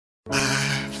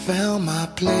I found my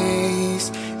place,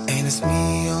 and it's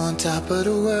me on top of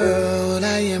the world.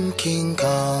 I am King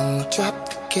Kong, drop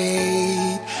the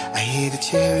gate. I hear the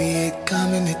chariot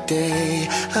coming today.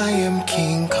 I am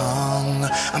King Kong,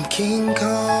 I'm King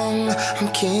Kong,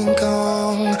 I'm King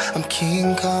Kong, I'm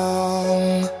King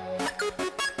Kong.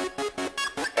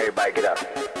 Everybody get up.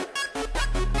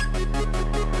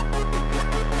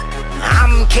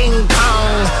 I'm King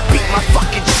Kong, beat my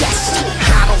fucking chest.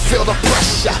 I don't feel the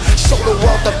pressure, show the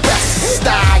world the best.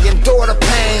 I endure the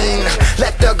pain,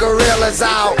 let the gorillas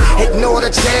out, ignore the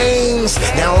chains.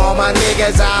 Now all my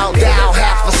niggas out, thou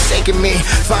have forsaken me.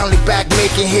 Finally back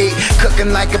making heat,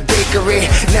 cooking like a bakery.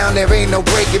 Now there ain't no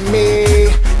breaking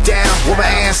me down. Where my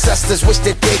ancestors wish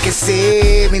that they could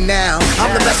see me now.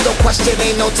 I'm the best, no question,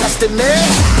 ain't no testing me.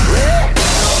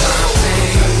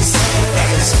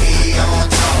 And it's me on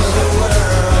top of the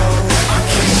world. I'm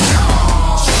King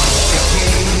Kong, the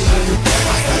king.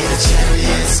 I hear the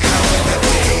chariots coming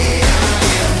today. I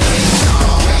am King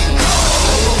Kong, King Kong,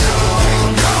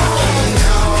 King Kong,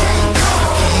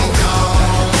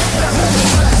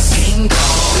 King Kong, King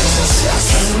Kong,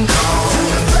 King Kong,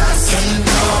 King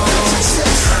Kong.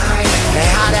 And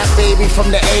how that baby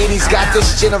from the 80s got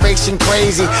this generation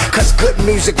crazy. Cause good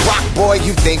music rock, boy,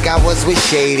 you think I was with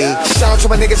Shady. Shout out to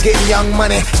my niggas getting young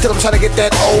money, still I'm trying to get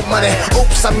that old money.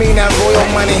 Oops, I mean that royal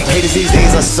money. Haters these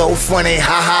days are so funny,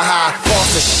 ha ha ha.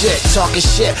 False as shit, talking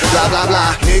shit, blah blah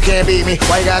blah. You can't beat me,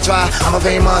 why you gotta try? I'm a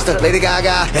fame monster, Lady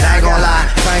Gaga, and I ain't gonna lie.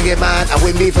 If I ain't get mine, I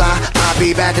wouldn't be fly. I'll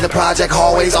be back in the project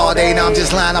hallways all day. Now I'm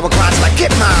just lying, I would cry till I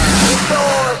get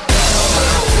mine.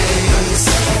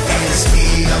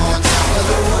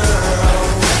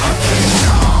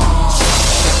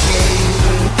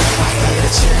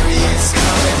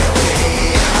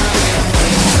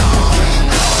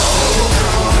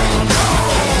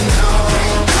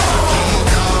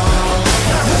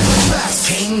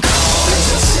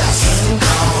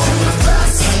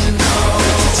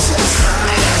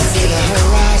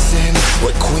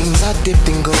 Dipped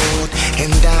in gold and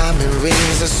diamond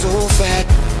rings are so fat.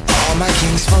 All my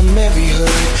kings from every hood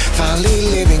finally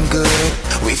living good.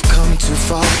 We've come too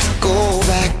far to go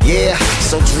back. Yeah,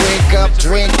 so drink up,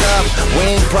 drink up.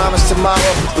 We ain't promised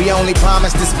tomorrow, we only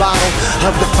promised this bottle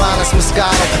of the finest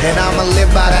Moscato, and I'ma live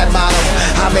by that motto.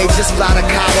 I may just fly to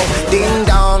Cabo, ding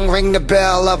dong, ring the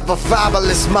bell of a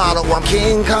fabulous model. I'm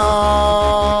King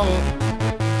Kong,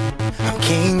 I'm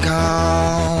King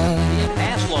Kong,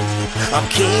 I'm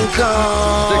King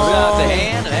Kong. Sticks out the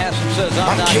hand and Aspen says,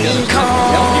 I'm not King gonna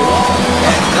Kong. help you all.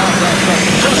 And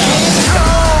King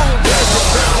Kong.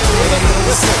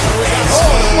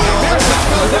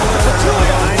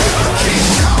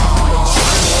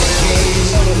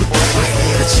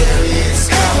 The chariots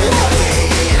coming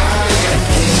today. I am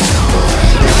King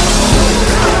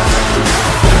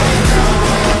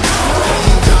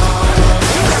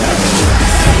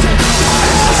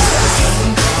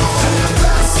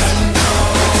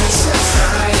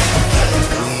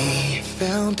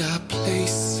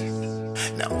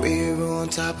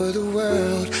top of the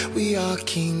world, we are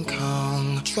King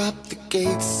Kong. Drop the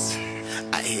gates,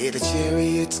 I hear the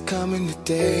chariots coming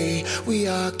today. We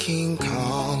are King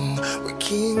Kong, we're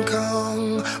King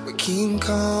Kong, we're King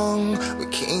Kong, we're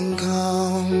King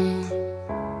Kong.